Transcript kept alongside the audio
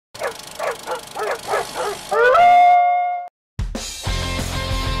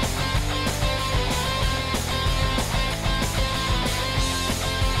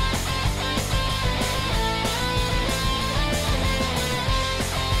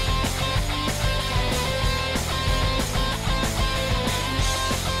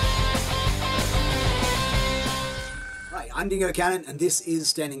I'm Dingo Cannon, and this is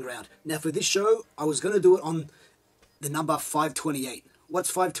Standing Ground. Now for this show, I was going to do it on the number 528.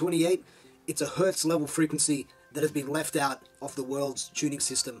 What's 528? It's a Hertz level frequency that has been left out of the world's tuning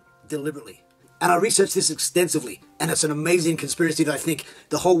system deliberately. And I researched this extensively, and it's an amazing conspiracy that I think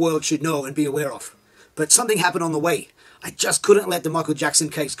the whole world should know and be aware of. But something happened on the way. I just couldn't let the Michael Jackson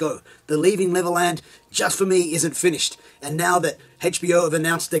case go. The Leaving Neverland, just for me, isn't finished. And now that HBO have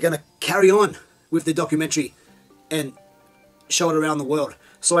announced they're going to carry on with the documentary and show it around the world.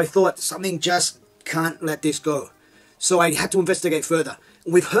 So I thought, something just can't let this go. So I had to investigate further.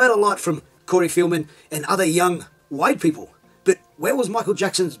 We've heard a lot from Corey Feldman and other young white people. But where was Michael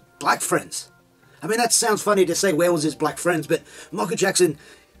Jackson's black friends? I mean, that sounds funny to say, where was his black friends? But Michael Jackson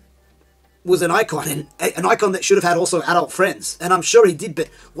was an icon, and an icon that should have had also adult friends. And I'm sure he did, but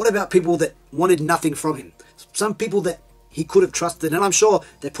what about people that wanted nothing from him? Some people that he could have trusted, and I'm sure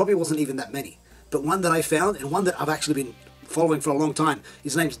there probably wasn't even that many. But one that I found, and one that I've actually been following for a long time,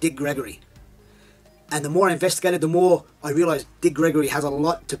 his name's Dick Gregory. And the more I investigated, the more I realized Dick Gregory has a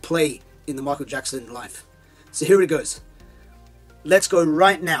lot to play in the Michael Jackson life. So here it goes. Let's go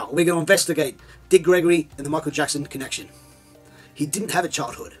right now. We're going to investigate Dick Gregory and the Michael Jackson connection. He didn't have a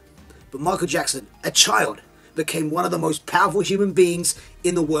childhood, but Michael Jackson, a child, became one of the most powerful human beings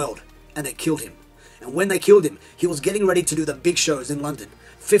in the world, and they killed him. And when they killed him, he was getting ready to do the big shows in London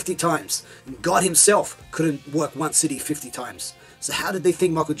 50 times. And God himself couldn't work one city 50 times. So how did they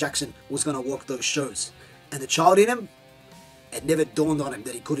think Michael Jackson was going to work those shows? And the child in him, it never dawned on him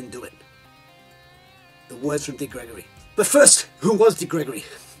that he couldn't do it. The words from Dick Gregory. But first, who was Dick Gregory?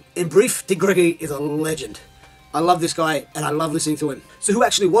 In brief, Dick Gregory is a legend. I love this guy, and I love listening to him. So who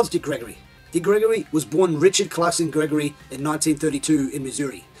actually was Dick Gregory? Dick Gregory was born Richard Clarkson Gregory in 1932 in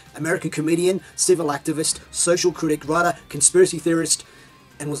Missouri. American comedian, civil activist, social critic, writer, conspiracy theorist,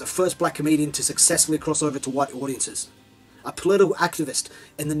 and was the first black comedian to successfully cross over to white audiences. A political activist,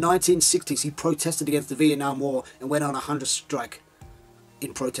 in the 1960s he protested against the Vietnam War and went on a hunger strike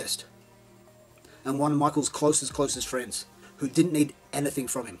in protest. And one of Michael's closest friends, who didn't need anything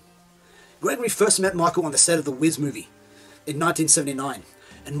from him. Gregory first met Michael on the set of the Wiz movie in 1979,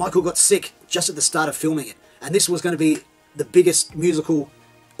 and Michael got sick just at the start of filming it, and this was going to be the biggest musical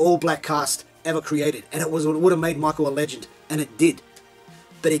all-black cast ever created, and it would have made Michael a legend, and it did.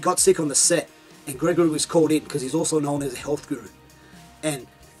 But he got sick on the set, and Gregory was called in because he's also known as a health guru, and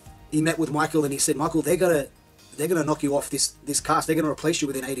he met with Michael and he said, Michael, they're gonna knock you off this cast, they're gonna replace you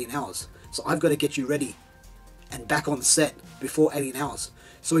within 18 hours, so I've got to get you ready and back on the set before 18 hours.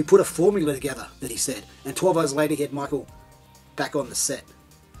 So he put a formula together that he said, and 12 hours later he had Michael back on the set.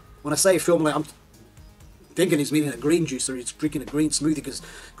 When I say formula, I'm thinking he's meaning a green juice or he's drinking a green smoothie, because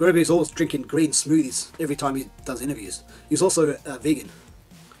Gregory's always drinking green smoothies every time he does interviews. He's also a vegan.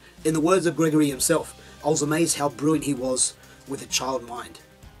 In the words of Gregory himself, I was amazed how brilliant he was with a child mind.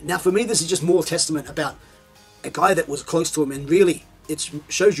 Now for me, this is just more testament about a guy that was close to him, and really it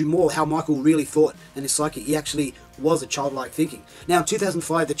shows you more how Michael really thought and his psyche. He actually was a childlike thinking. Now in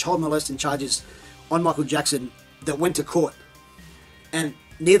 2005, the child molesting charges on Michael Jackson that went to court, and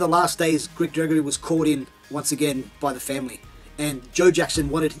near the last days, Gregory was called in once again by the family, and Joe Jackson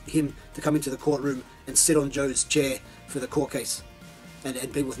wanted him to come into the courtroom and sit on Joe's chair for the court case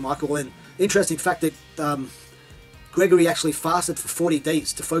and be with Michael. And interesting fact that Gregory actually fasted for 40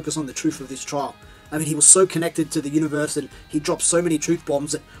 days to focus on the truth of this trial. I mean, he was so connected to the universe, and he dropped so many truth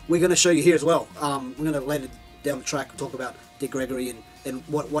bombs that we're going to show you here as well. We're going to land it down the track and talk about Dick Gregory and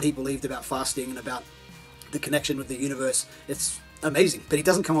what he believed about fasting and about the connection with the universe. It's amazing, but he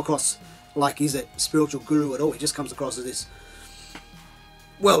doesn't come across like he's a spiritual guru at all. He just comes across as this,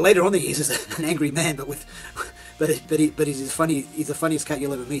 well, later on he is an angry man, but he's funny. He's the funniest cat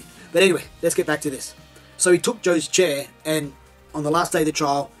you'll ever meet. But anyway, let's get back to this. So he took Joe's chair, and on the last day of the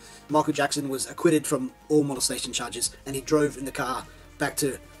trial, Michael Jackson was acquitted from all molestation charges, and he drove in the car back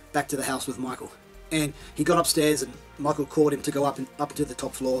to the house with Michael. And he got upstairs, and Michael called him to go up to the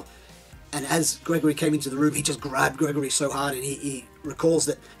top floor. And as Gregory came into the room, he just grabbed Gregory so hard, and he recalls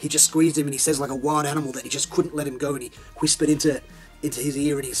that he just squeezed him, and he says like a wild animal that he just couldn't let him go, and he whispered into his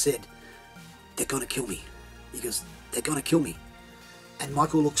ear, and he said, "They're gonna kill me." He goes, "They're gonna kill me." And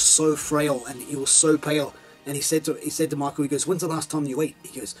Michael looked so frail, and he was so pale, and he said to Michael, he goes, "When's the last time you ate?"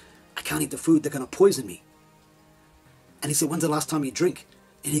 He goes, "I can't eat the food, they're gonna poison me." And he said, "When's the last time you drink?"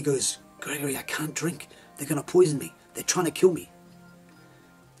 And he goes, "Gregory, I can't drink, they're gonna poison me, they're trying to kill me."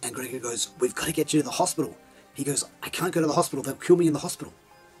 And Gregory goes, "We've got to get you to the hospital." He goes, "I can't go to the hospital, they'll kill me in the hospital."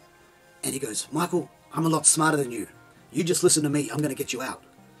 And he goes, "Michael, I'm a lot smarter than you. You just listen to me, I'm going to get you out."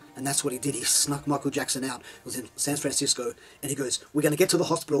 And that's what he did. He snuck Michael Jackson out. It was in San Francisco. And he goes, we're going to get to the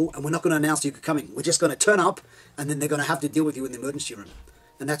hospital and we're not going to announce you're coming. We're just going to turn up and then they're going to have to deal with you in the emergency room.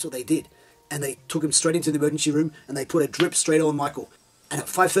 And that's what they did. And they took him straight into the emergency room and they put a drip straight on Michael. And at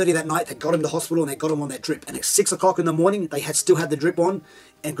 5:30 that night, they got him to the hospital and they got him on that drip. And at 6 o'clock in the morning, they still had the drip on.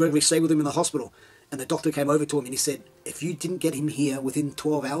 And Gregory stayed with him in the hospital. And the doctor came over to him and he said, if you didn't get him here within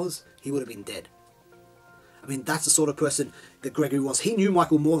 12 hours, he would have been dead. I mean, that's the sort of person that Gregory was. He knew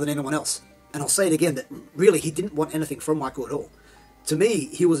Michael more than anyone else. And I'll say it again, that really he didn't want anything from Michael at all. To me,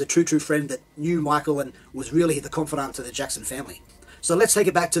 he was a true friend that knew Michael and was really the confidant to the Jackson family. So let's take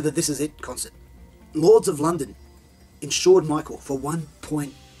it back to the This Is It concert. Lords of London insured Michael for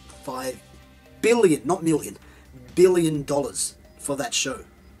 $1.5 billion, not million, $billion for that show.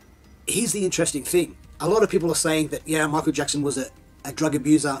 Here's the interesting thing. A lot of people are saying that, yeah, Michael Jackson was a drug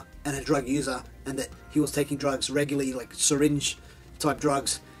abuser and a drug user, and that he was taking drugs regularly, like syringe type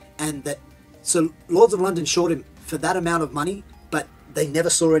drugs, and that, so Lords of London insured him for that amount of money, but they never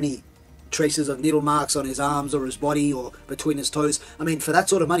saw any traces of needle marks on his arms or his body or between his toes. I mean, for that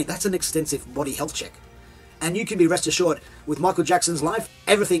sort of money, that's an extensive body health check. And you can be rest assured, with Michael Jackson's life,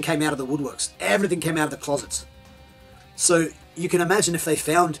 everything came out of the woodworks. Everything came out of the closets. So you can imagine if they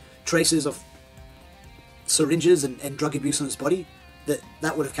found traces of syringes and drug abuse on his body,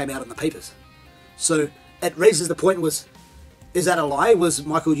 that would have came out in the papers. So it raises the point, is that a lie? Was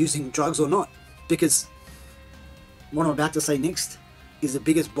Michael using drugs or not? Because what I'm about to say next is the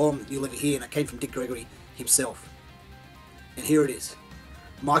biggest bomb you'll ever hear, and it came from Dick Gregory himself. And here it is.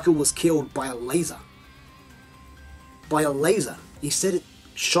 Michael was killed by a laser. By a laser. He said it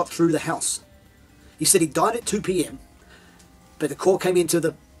shot through the house. He said he died at 2 p.m, but the call came into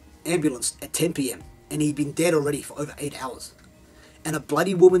the ambulance at 10 p.m, and he'd been dead already for over 8 hours. And a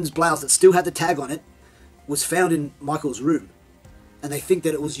bloody woman's blouse that still had the tag on it was found in Michael's room. And they think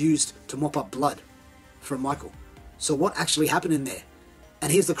that it was used to mop up blood from Michael. So what actually happened in there?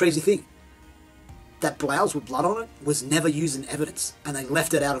 And here's the crazy thing. That blouse with blood on it was never used in evidence, and they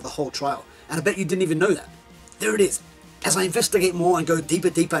left it out of the whole trial. And I bet you didn't even know that. There it is. As I investigate more and go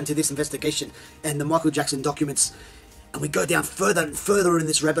deeper into this investigation and the Michael Jackson documents, and we go down further and further in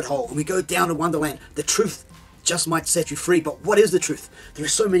this rabbit hole, and we go down to Wonderland, the truth just might set you free. But what is the truth? There are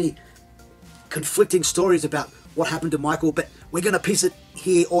so many conflicting stories about what happened to Michael, but we're going to piece it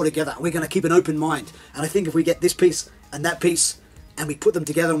here all together. We're going to keep an open mind. And I think if we get this piece and that piece, and we put them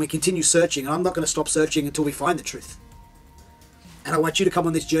together and we continue searching, and I'm not going to stop searching until we find the truth. And I want you to come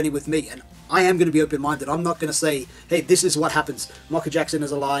on this journey with me. And I am going to be open-minded. I'm not going to say, hey, this is what happens. Michael Jackson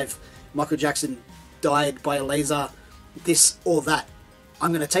is alive. Michael Jackson died by a laser. This or that.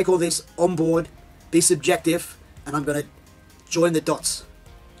 I'm going to take all this on board, be subjective, and I'm going to join the dots,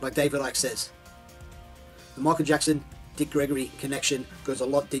 like David Icke says. The Michael Jackson, Dick Gregory connection goes a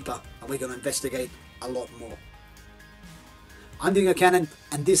lot deeper, and we're going to investigate a lot more. I'm Dingo Cannon,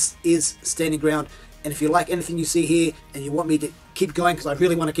 and this is Standing Ground. And if you like anything you see here, and you want me to keep going, because I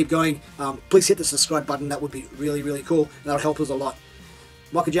really want to keep going, please hit the subscribe button. That would be really, really cool. That would help us a lot.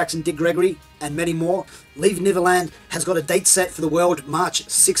 Michael Jackson, Dick Gregory, and many more. Leave Neverland has got a date set for the world, March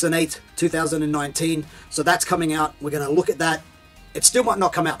 6 and 8, 2019. So that's coming out. We're going to look at that. It still might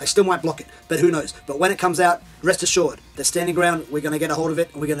not come out. They still might block it, but who knows. But when it comes out, rest assured, the Standing Ground, we're going to get a hold of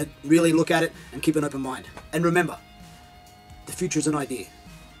it, and we're going to really look at it and keep an open mind. And remember, the future is an idea.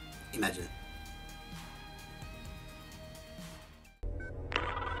 Imagine it.